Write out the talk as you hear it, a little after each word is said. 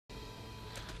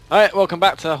Alright, welcome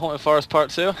back to Haunted Forest Part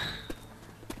 2.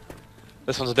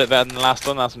 This one's a bit better than the last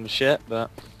one, that's some shit, but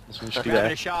this one should be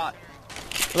better. Shot.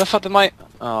 What the fuck did my...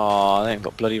 Oh, they ain't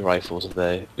got bloody rifles, have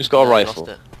they? Who's got a rifle?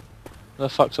 Lost it. Who the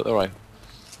fuck's got the rifle?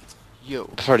 Yo,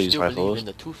 I prefer to use still rifles. believe in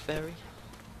the Tooth Fairy?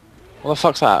 What the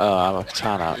fuck's that? Oh, I have a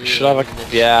katana. Yeah, Should I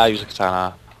have a... Yeah, I use a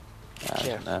katana.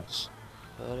 Careful. Nice.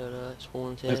 It's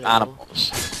haunted. There's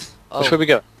animals. Oh. Which way we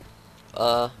go?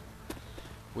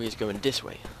 We's going this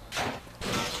way.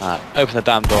 Alright, open the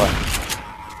damn door.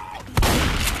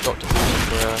 Doctor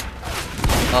Who.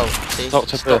 Oh, see?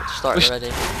 Doctor Who. Start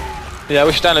already. Yeah,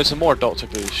 we should download some more Doctor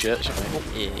Who shit,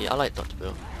 shouldn't we? Yeah, I like Doctor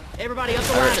Who. Everybody up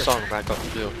the I wrote a ladder. song about Doctor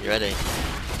Who. You ready?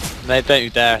 No, don't you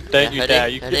dare. Don't you ready? dare.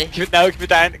 You Ready? keep it down, keep it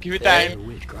down, keep it down.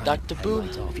 Ready? Doctor Boo,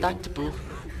 Doctor Boo,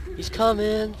 he's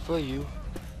coming for you.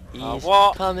 He's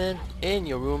what? coming in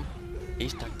your room.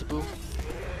 He's Doctor Boo.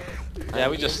 Yeah,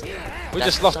 we That's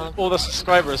just the lost song. all the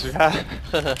subscribers we've had.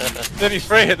 There's only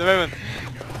 3 at the moment.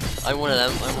 I'm one of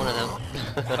them. I'm one of them.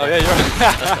 Oh yeah,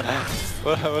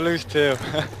 you're. we'll lose 2.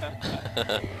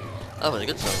 That was a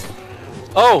good song.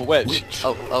 Oh, witch.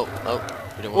 Oh.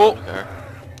 We don't want to look at her.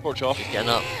 Torch off. She's getting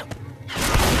up.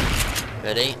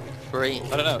 Ready? 3, I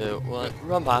don't know. 2, 1.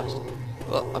 Run past.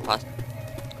 Oh, I passed.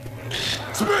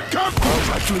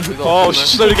 Oh, she's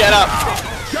slowly getting up.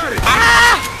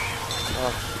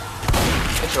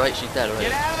 It's alright, she's dead already.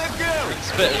 Get out of the goo!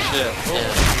 Spit and shit. Yeah.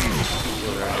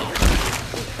 Killed her already.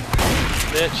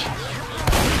 Bitch.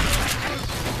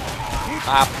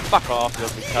 Ah, fuck off, you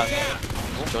ugly cunt.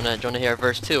 Do you wanna hear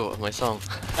verse 2 of my song?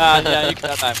 Yeah, you can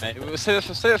have that, mate. We'll save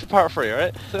it for part 3,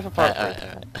 alright? Save it for part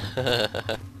 3.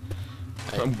 Alright.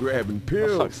 I'm grabbing What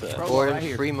pills. the fuck's that?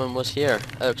 Gordon Freeman was here.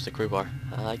 Oh, it's the crew bar.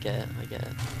 I get it.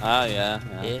 Ah, yeah,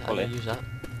 Yeah, I'm probably. gonna use that.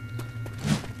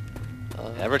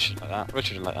 Yeah, Richard like that.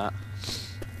 Richard would like that.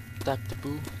 Doctor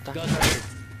Boo.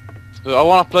 Ooh, I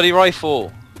want a bloody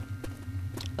rifle.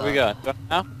 Where we go? Go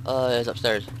now? It's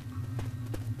upstairs.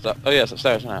 Oh yeah, it's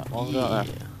upstairs now. What we got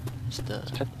there? It's the...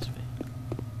 Let's check. this way.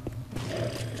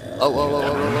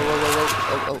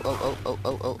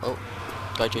 Oh.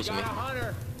 Guy chasing me.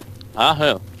 Ah,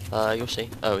 who? You'll see.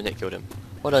 Oh, Nick killed him.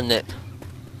 Well done, Nick.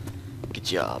 Good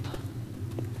job.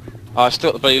 Oh, I still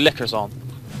got the bloody liquors on.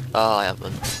 Oh, I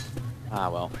haven't. Ah,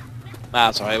 well. Nah,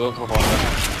 that's alright, we'll come on.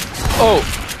 Oh!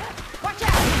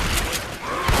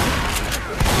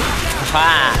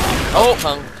 Ha! Oh!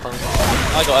 Pung.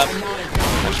 I got him.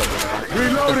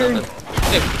 Reloading.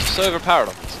 Nick, it's so overpowered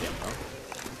on this game, bro.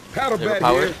 Paddle back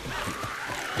Overpowered? here.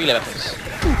 Melee weapons.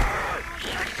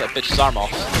 Get that bitch's arm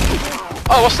off.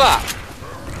 Oh, what's that?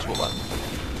 That's what one.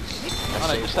 I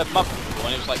know, you said mum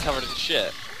when it was like covered in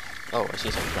shit. Oh, I see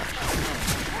something flash.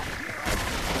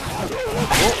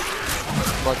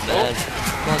 Mudman.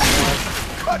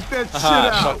 Cut that shit Haha,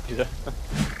 out. shot you there.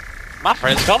 My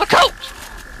friend's got the coat!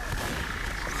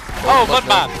 Oh,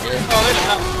 Mudman! Yeah. Oh, they didn't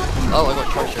know. Oh, I got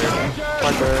charged here.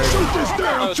 Charger. Shoot this Oh,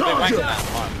 down, it's a big wanking charger.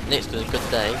 now. Right. Nick's doing a good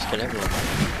day. He's killing everyone.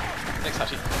 Nick's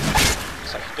actually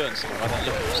doing something. I don't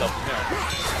look at himself in the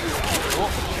mirror.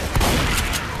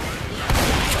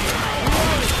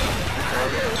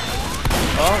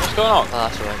 Oh, what's going on? Ah,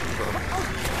 that's alright.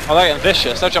 Oh, they're getting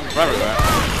vicious. They're jumping from everywhere.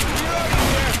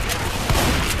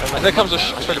 And there comes a I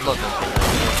should have Mudman.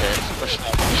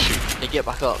 shoot. They get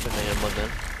back up when they get Mudman.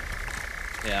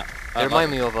 Yeah. They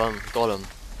remind me of Gollum,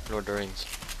 Lord of the Rings.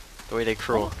 The way they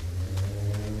crawl.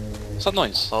 What's that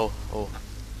noise? Oh.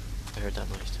 I heard that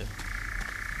noise too.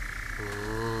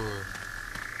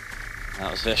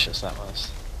 That was vicious, that was.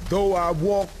 Though I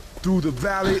walk through the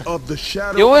valley of the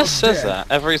shadow He always of says death,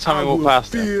 that every time I we walk will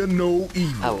past him. fear no I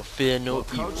evil. will fear no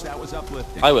evil. That was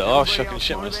uplifting. I will, I'll shock and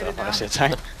shit myself when I see a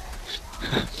tank.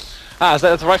 Ah, is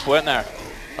that the rifle, isn't there?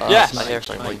 Yes! I hear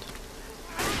something.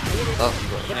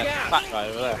 Oh, Yeah, that guy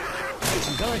over there.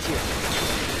 Some guns here.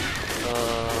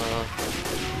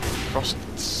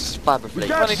 Frost's Fiber We Flake.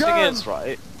 got Funny thing guns! is,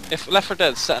 right, if Left 4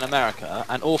 Dead's set in America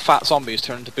and all fat zombies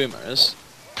turn into boomers,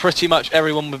 pretty much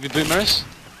everyone would be boomers.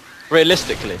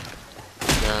 Realistically.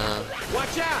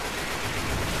 Watch out!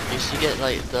 You used to get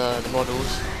like the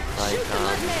models, like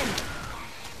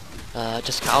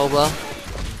just Alba,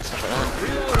 stuff like that.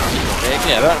 Big.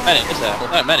 Yeah, there aren't many, is there? There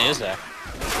aren't many, is there?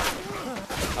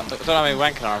 I don't know how many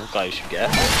wanking arm guys you should get.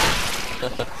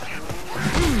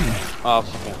 Oh,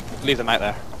 fucking leave them out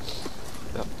there.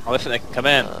 Yep. Oh, they think they can come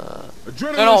in. There's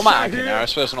an Adrenaline shot automatic in there, I here.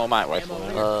 suppose an automatic rifle.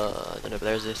 Maybe. I don't know, but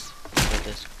there's this. There's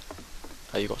this.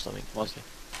 Oh, you got something. What's it?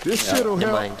 This Yeah. shit'll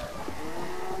Never help.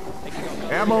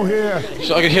 mind. Ammo here.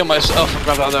 So I can heal myself and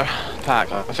grab that other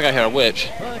pack. I think I hear a witch.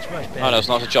 Much better. Oh no, it's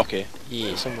not a jockey.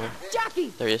 Yeah, somewhere. Jockey!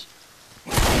 There he is.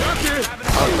 Got it.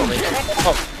 Oh, he got me.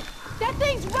 Oh, That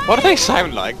thing's right. What do they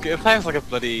sound like? It sounds like a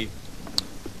bloody...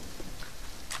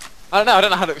 I don't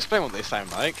know how to explain what they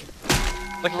sound like.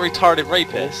 Like a retarded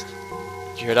rapist.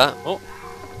 Did you hear that? Oh.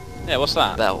 Yeah, what's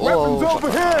that? Bell. Weapons Oh,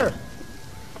 over here!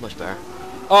 much better.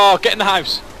 Oh, get in the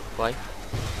house! Why?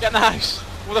 Get in the house!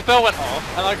 Well, the bell went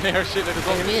off, and I can hear shit like a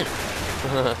What do you mean?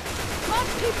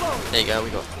 Lost people. There you go,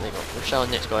 there you go. Rochelle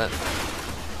and Nick's got it.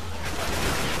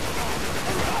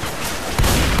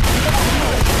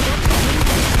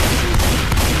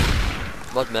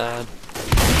 Mudman.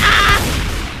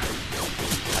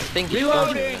 I think he's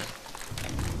gone.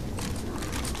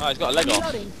 Oh, he's got a leg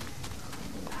off. Reloading.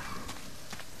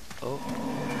 Oh,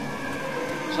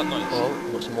 What's that noise? oh,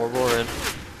 got some more roaring.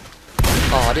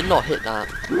 Oh, I did not hit that.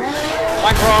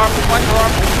 Wanker arm! Wanker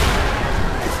arm!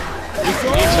 You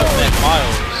need to Nick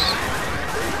Miles.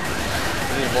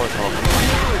 I need more talk.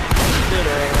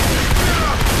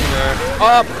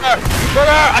 Oh,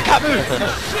 burger! I can't move!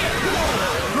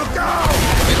 Look out!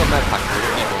 We got med pack for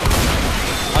people.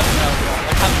 I don't know.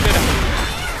 I can't fit him.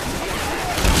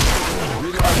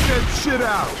 Cut that shit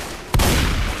out!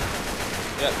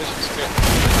 Yeah, this is good.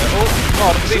 Oh,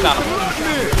 God, I'm a big animal.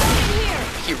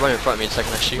 Keep running in front of me in a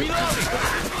second I shoot.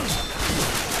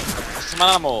 It's an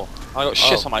animal. I got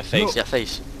shit on my face. Yeah,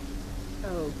 face.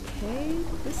 Okay.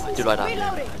 This I is do like that.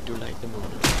 reloading. I do like the moon.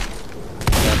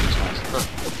 Yeah, it's nice.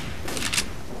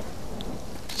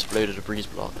 Exploded a breeze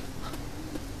block.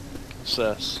 What's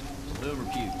this? Liver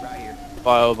puke, right here.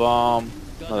 Biobomb.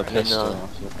 Another And then, pistol.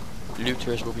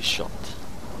 Looters will be shot.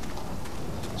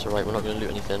 It's alright, we're not going to loot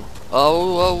anything.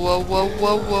 Oh, whoa, whoa, whoa,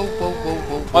 whoa, whoa, whoa, whoa,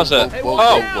 whoa, What's whoa, it? whoa, Oh!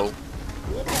 whoa, whoa.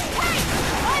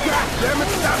 God damn it,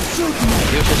 stop shooting me!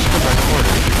 He was just stood right in the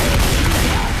corner.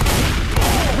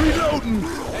 Reloading!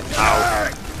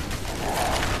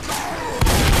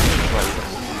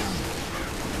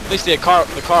 At least the car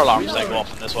alarms don't go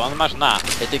off in this one. Imagine that.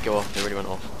 They did go off, they really went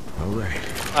off. Alright.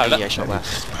 Oh, Yeah, shot back.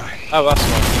 oh that's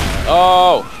one.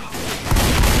 Oh!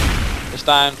 It's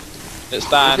down. It's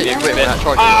down. Hit The it with equipment. that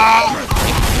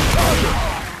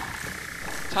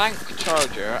charger. Tank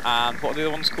charger and what are the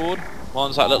other ones called?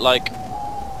 Ones that look like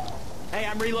Hey,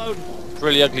 I'm reloading.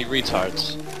 really ugly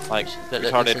retards. Like That-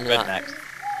 retarded listen to that. rednecks.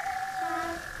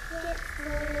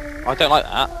 I don't like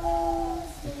that. I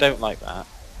don't like that.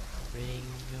 Ring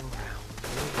around.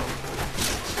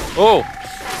 Oh!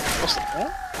 What's that?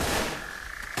 What?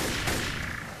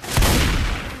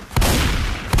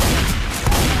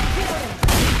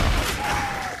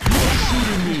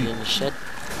 In the shed.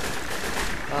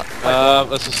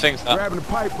 There's this thing that... Grabbing the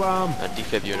pipe bomb. A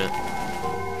defib unit.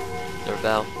 The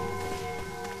rebel.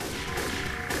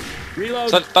 Reload.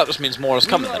 So that just means more is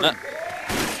coming, doesn't it?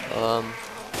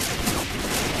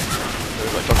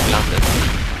 We've got Dr. Landon.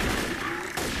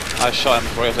 I shot him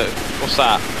before he was like, what's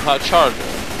that? A charger.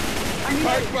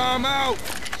 Pipe bomb out!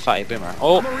 Fatty boomer.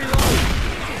 Oh! I'm a reload.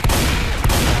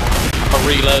 I'm a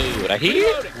reload. I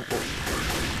hear?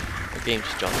 The game's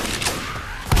jumped.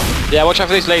 Yeah, watch out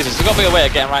for these lasers. There's got to be a way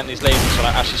of getting around these lasers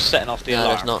without actually setting off the No,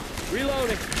 alarm. there's not.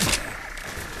 Reloading.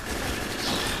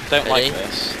 Don't like Ready?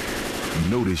 this. You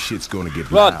know this shit's gonna get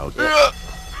Run! loud.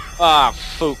 Ah,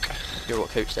 fook. Hear what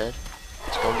Coach said?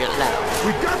 It's gonna get loud.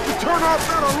 We got to turn off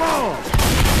that alarm!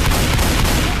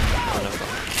 Oh, no,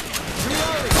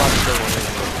 I'm still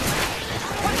wondering.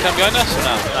 Come behind us or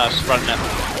no? No, it's just running it.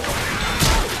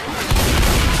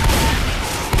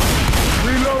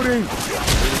 Reloading!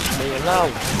 Leave me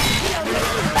alone.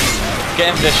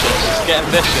 Getting vicious. It's getting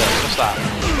vicious. What's that?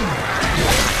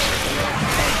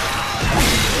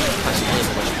 That's the name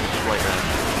of it. Right round.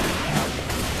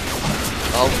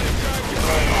 Oh,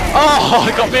 Oh,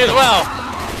 it got me as well! I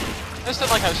just don't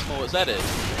like how small its head is.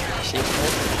 see it?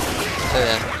 Oh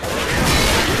yeah.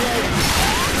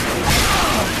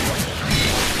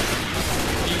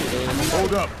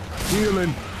 Hold up.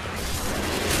 Healing.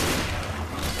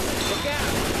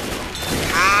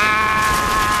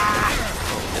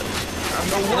 I'm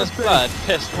no And one there's thing. blood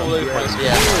pissed all over my screen.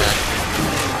 Yeah,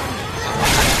 yeah.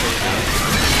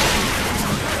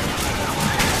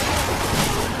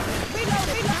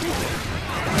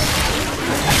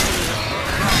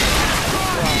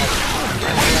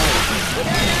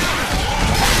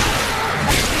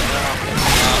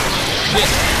 Shit!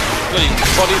 Bloody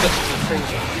body that's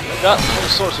got all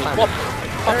sorts of... What the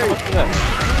fuck am I doing?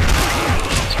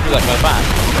 Screw that guy back.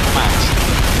 Max.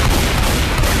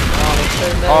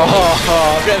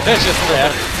 Oh, I'm getting vicious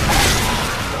there.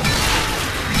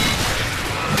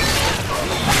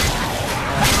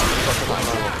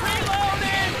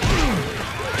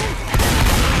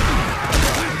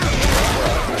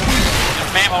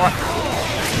 Man,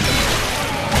 alright.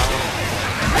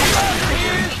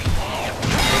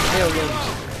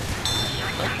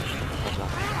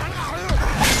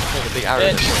 big arrow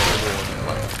that Bitch. points at the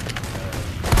wall.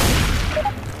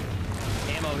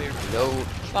 Ammo here. Yo.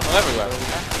 Slam them everywhere.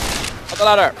 Up the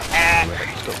ladder.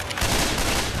 Let's go.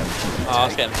 Oh,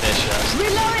 it's getting vicious.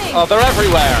 Reloading! Oh, they're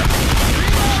everywhere.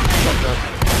 Shotgun.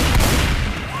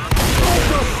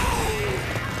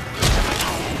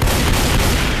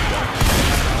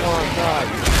 Oh god.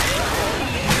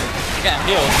 He's getting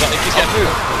healed, but he keeps getting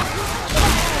moved.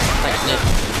 Thanks, Nick.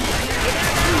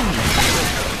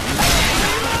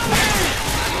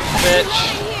 Bitch.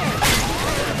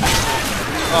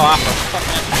 Oh, after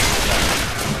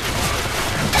fucking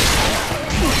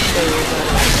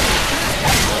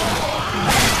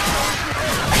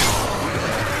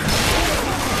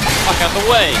fuck out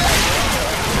the way.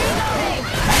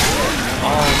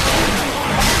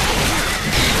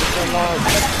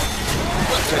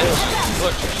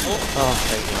 Oh,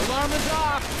 thank you. Alarm is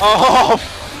off. Oh,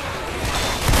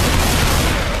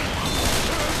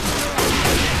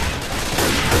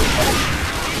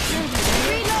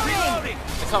 Reloading!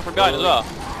 they come from behind as well.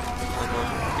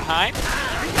 Behind.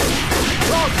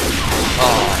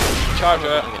 Oh,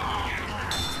 Charger.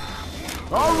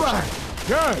 All right,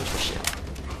 good. shit.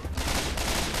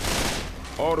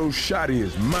 Auto shotty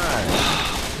is mine.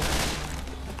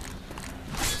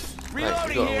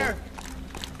 Reloading got here.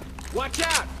 Watch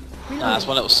out. Nah, that's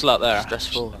one little slut there.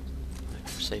 Stressful.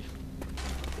 Safe.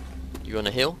 You on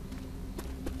a hill?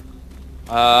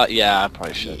 Yeah, I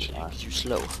probably should. Yeah, shouldn't I? 'cause you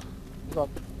slow. What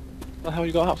the hell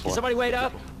you got that for? Can somebody wait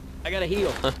up? I gotta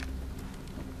heal.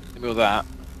 Give me all that.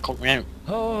 Conk me out.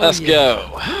 Oh, Let's go.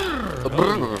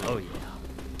 Oh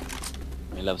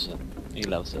yeah. He loves it. He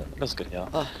loves it. That's good, yeah.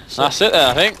 Ah, so That's it then,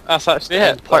 I think. That's actually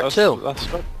it. Part That's- two. That's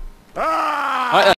Ah! right then.